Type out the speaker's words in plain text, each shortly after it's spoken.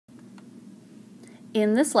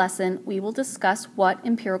In this lesson, we will discuss what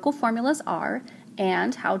empirical formulas are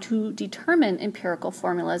and how to determine empirical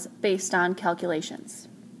formulas based on calculations.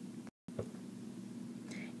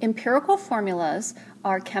 Empirical formulas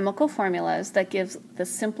are chemical formulas that give the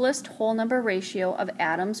simplest whole number ratio of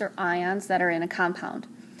atoms or ions that are in a compound.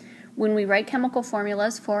 When we write chemical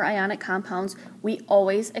formulas for ionic compounds, we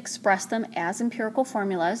always express them as empirical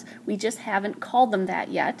formulas. We just haven't called them that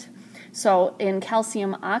yet. So in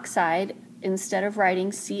calcium oxide, instead of writing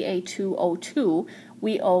Ca2O2,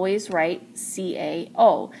 we always write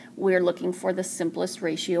CaO. We're looking for the simplest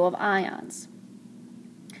ratio of ions.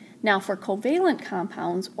 Now for covalent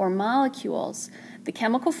compounds or molecules, the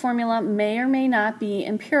chemical formula may or may not be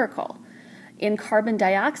empirical. In carbon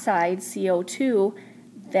dioxide, CO2,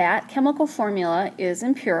 that chemical formula is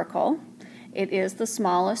empirical. It is the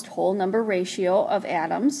smallest whole number ratio of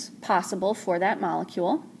atoms possible for that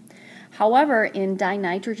molecule. However, in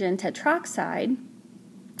dinitrogen tetroxide,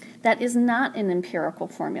 that is not an empirical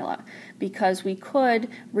formula because we could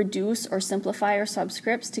reduce or simplify our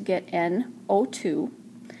subscripts to get NO2.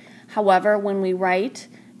 However, when we write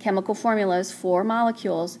chemical formulas for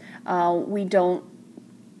molecules, we don't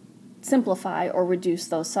simplify or reduce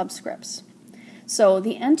those subscripts. So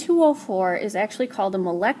the N2O4 is actually called a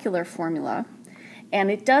molecular formula,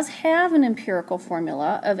 and it does have an empirical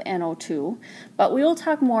formula of NO2, but we will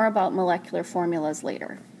talk more about molecular formulas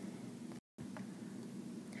later.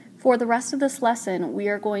 For the rest of this lesson, we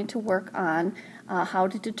are going to work on how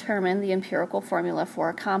to determine the empirical formula for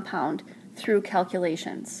a compound through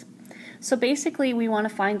calculations. So basically, we want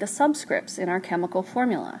to find the subscripts in our chemical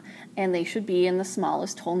formula, and they should be in the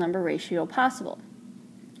smallest whole number ratio possible.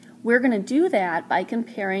 We're going to do that by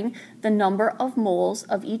comparing the number of moles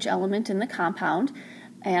of each element in the compound.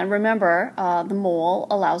 And remember, the mole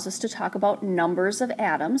allows us to talk about numbers of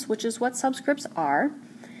atoms, which is what subscripts are.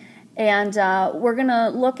 And we're going to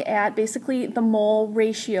look at basically the mole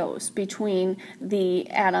ratios between the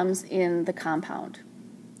atoms in the compound.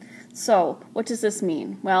 So what does this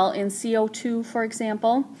mean? Well, in CO2, for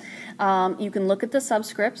example, you can look at the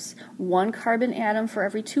subscripts, 1 carbon atom for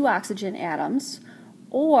every 2 oxygen atoms,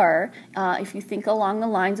 or if you think along the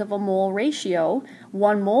lines of a mole ratio,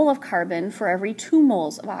 1 mole of carbon for every 2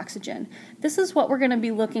 moles of oxygen. This is what we're going to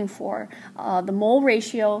be looking for, the mole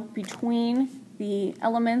ratio between the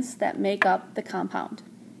elements that make up the compound.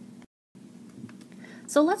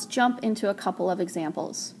 So let's jump into a couple of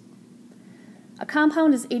examples. A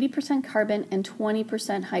compound is 80% carbon and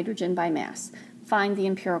 20% hydrogen by mass. Find the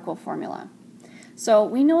empirical formula. So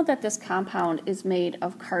we know that this compound is made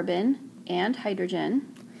of carbon and hydrogen,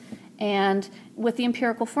 and with the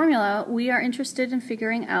empirical formula, we are interested in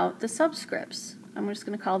figuring out the subscripts. I'm just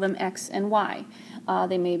going to call them X and Y.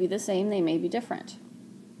 They may be the same, they may be different.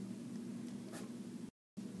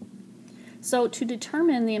 So to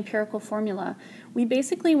determine the empirical formula, we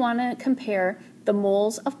basically want to compare the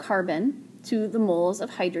moles of carbon to the moles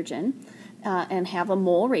of hydrogen and have a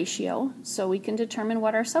mole ratio so we can determine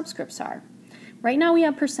what our subscripts are. Right now we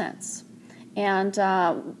have percents, and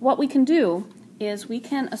what we can do is we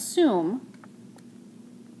can assume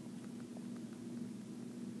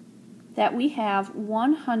that we have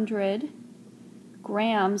 100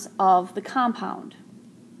 grams of the compound.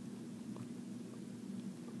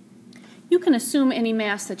 You can assume any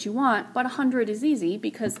mass that you want, but 100 is easy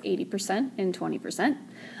because 80% and 20%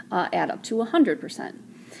 add up to 100%.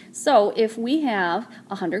 So if we have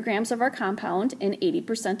 100 grams of our compound and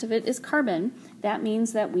 80% of it is carbon, that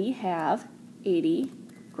means that we have 80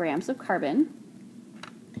 grams of carbon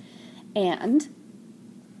and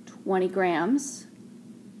 20 grams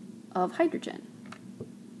of hydrogen.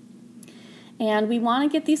 And we want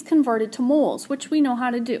to get these converted to moles, which we know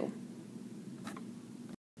how to do.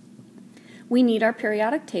 We need our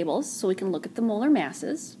periodic tables so we can look at the molar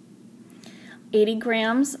masses. 80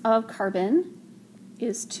 grams of carbon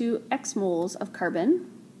is to X moles of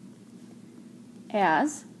carbon,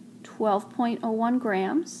 as 12.01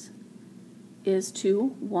 grams is to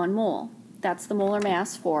 1 mole. That's the molar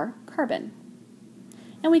mass for carbon.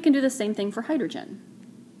 And we can do the same thing for hydrogen.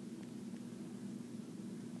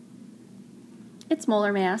 Its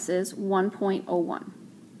molar mass is 1.01.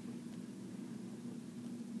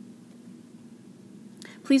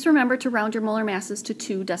 Please remember to round your molar masses to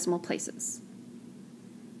 2 decimal places.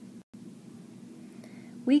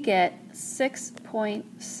 We get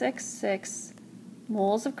 6.66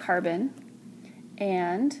 moles of carbon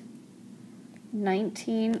and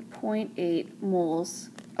 19.8 moles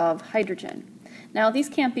of hydrogen. Now these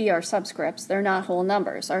can't be our subscripts, they're not whole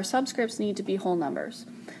numbers. Our subscripts need to be whole numbers.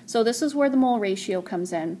 So this is where the mole ratio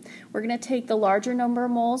comes in. We're going to take the larger number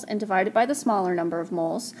of moles and divide it by the smaller number of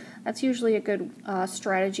moles. That's usually a good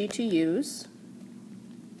strategy to use.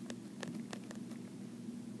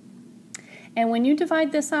 And when you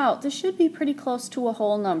divide this out, this should be pretty close to a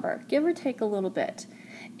whole number, give or take a little bit.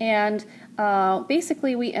 And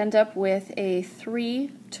basically we end up with a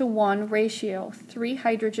 3-to-1 ratio, 3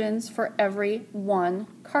 hydrogens for every 1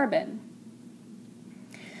 carbon.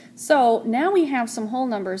 So now we have some whole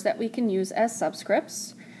numbers that we can use as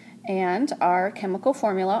subscripts, and our chemical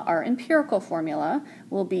formula, our empirical formula,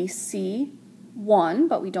 will be C1,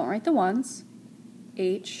 but we don't write the ones,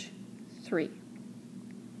 H3.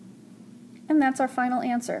 And that's our final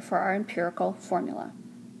answer for our empirical formula.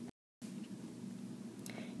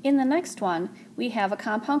 In the next one, we have a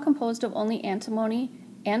compound composed of only antimony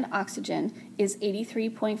and oxygen is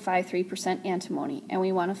 83.53% antimony, and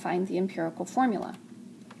we want to find the empirical formula.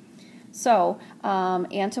 So,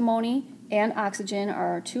 antimony and oxygen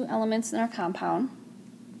are 2 elements in our compound,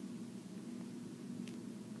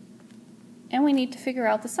 and we need to figure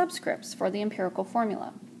out the subscripts for the empirical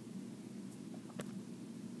formula.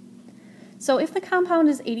 So if the compound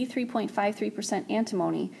is 83.53%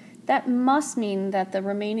 antimony, that must mean that the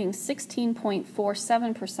remaining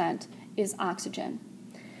 16.47% is oxygen.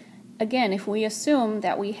 Again, if we assume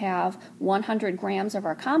that we have 100 grams of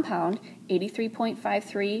our compound,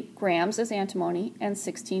 83.53 grams is antimony and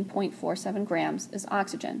 16.47 grams is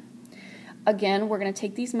oxygen. Again, we're going to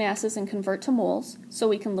take these masses and convert to moles so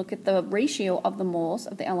we can look at the ratio of the moles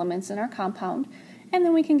of the elements in our compound, and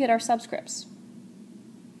then we can get our subscripts.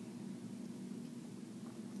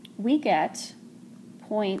 We get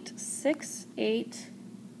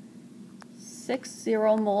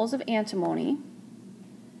 0.6860 moles of antimony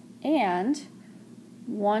and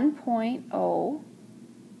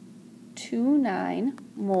 1.029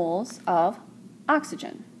 moles of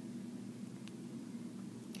oxygen.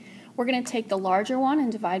 We're going to take the larger one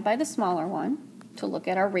and divide by the smaller one to look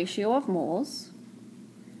at our ratio of moles.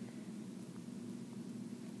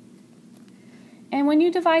 And when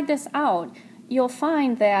you divide this out, you'll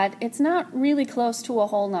find that it's not really close to a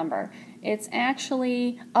whole number. It's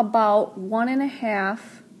actually about 1.5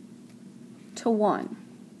 to 1.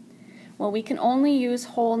 Well, we can only use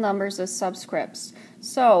whole numbers as subscripts.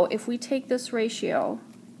 So if we take this ratio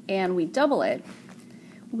and we double it,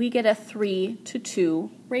 we get a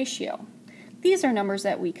 3-to-2 ratio. These are numbers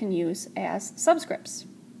that we can use as subscripts.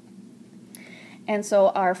 And so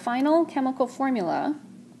our final chemical formula,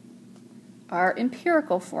 our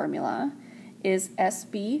empirical formula, is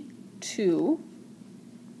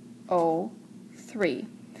Sb2O3.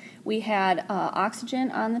 We had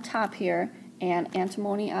oxygen on the top here and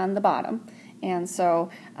antimony on the bottom. And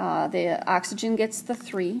so the oxygen gets the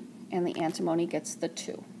 3 and the antimony gets the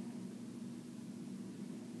 2.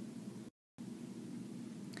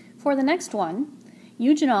 For the next one,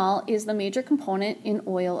 eugenol is the major component in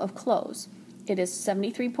oil of cloves. It is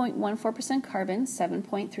 73.14% carbon,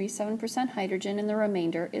 7.37% hydrogen, and the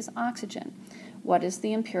remainder is oxygen. What is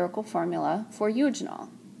the empirical formula for eugenol?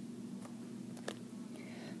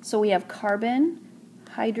 So we have carbon,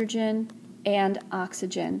 hydrogen, and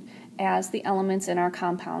oxygen as the elements in our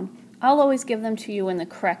compound. I'll always give them to you in the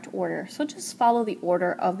correct order, so just follow the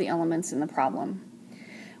order of the elements in the problem.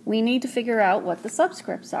 We need to figure out what the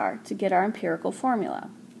subscripts are to get our empirical formula.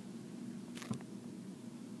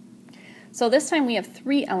 So this time we have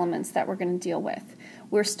 3 elements that we're going to deal with.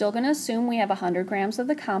 We're still going to assume we have 100 grams of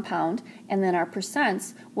the compound, and then our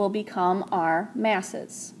percents will become our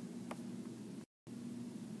masses.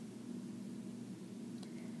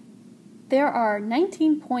 There are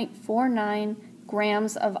 19.49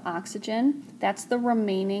 grams of oxygen. That's the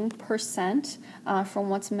remaining percent from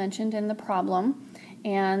what's mentioned in the problem.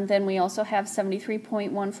 And then we also have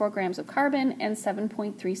 73.14 grams of carbon and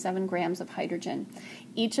 7.37 grams of hydrogen.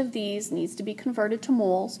 Each of these needs to be converted to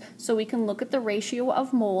moles so we can look at the ratio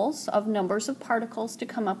of moles of numbers of particles to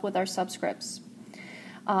come up with our subscripts.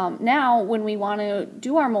 Now, when we want to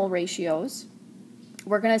do our mole ratios,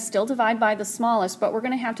 we're going to still divide by the smallest, but we're going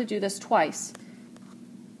to have to do this twice.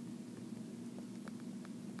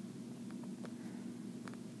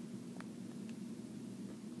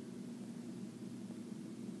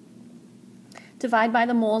 Divide by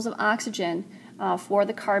the moles of oxygen for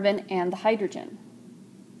the carbon and the hydrogen.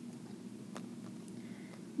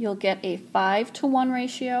 You'll get a 5-to-1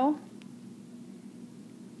 ratio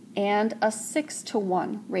and a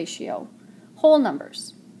 6-to-1 ratio, whole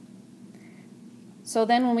numbers. So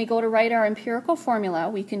then when we go to write our empirical formula,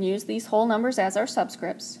 we can use these whole numbers as our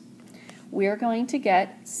subscripts. We're going to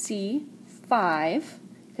get C5,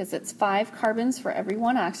 because it's 5 carbons for every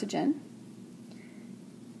 1 oxygen,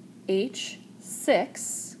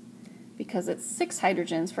 H6, because it's 6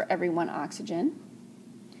 hydrogens for every 1 oxygen,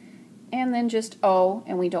 and then just O,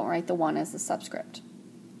 and we don't write the 1 as the subscript.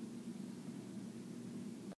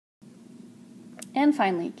 And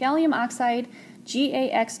finally, gallium oxide,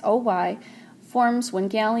 GaXOY, forms when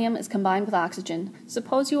gallium is combined with oxygen.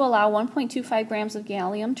 Suppose you allow 1.25 grams of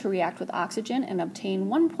gallium to react with oxygen and obtain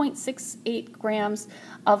 1.68 grams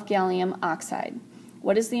of gallium oxide.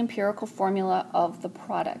 What is the empirical formula of the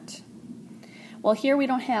product? Well, here we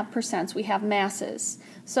don't have percents, we have masses.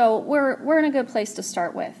 So we're in a good place to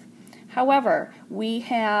start with. However, we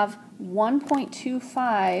have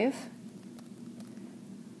 1.25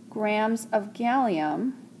 grams of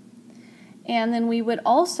gallium, and then we would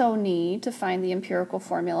also need to find the empirical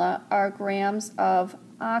formula our grams of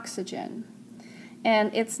oxygen.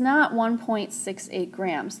 And it's not 1.68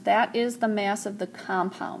 grams. That is the mass of the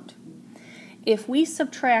compound. If we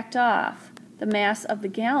subtract off the mass of the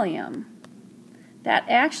gallium, that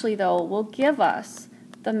actually, though, will give us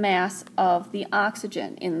the mass of the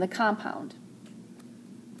oxygen in the compound.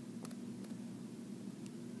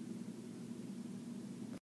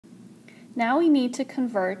 Now we need to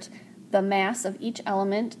convert the mass of each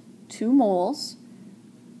element to moles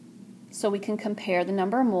so we can compare the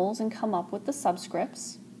number of moles and come up with the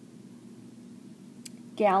subscripts.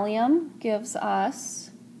 Gallium gives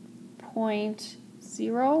us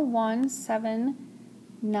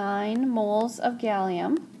 0.0179 moles of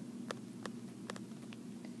gallium,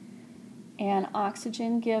 and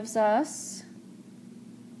oxygen gives us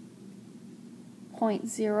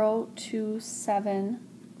 0.027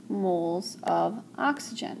 moles of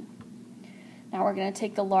oxygen. Now we're going to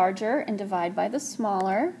take the larger and divide by the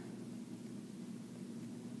smaller.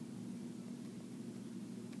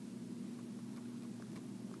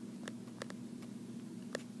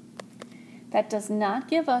 That does not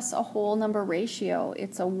give us a whole number ratio.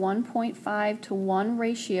 It's a 1.5 to 1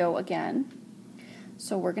 ratio again.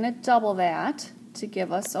 So we're going to double that to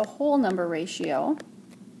give us a whole number ratio,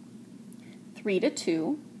 3 to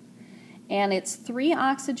 2. And it's 3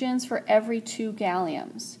 oxygens for every 2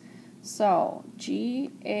 galliums. So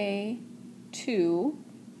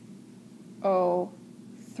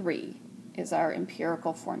Ga2O3 is our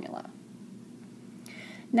empirical formula.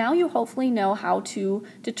 Now you hopefully know how to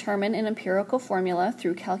determine an empirical formula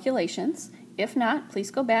through calculations. If not, please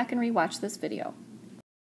go back and rewatch this video.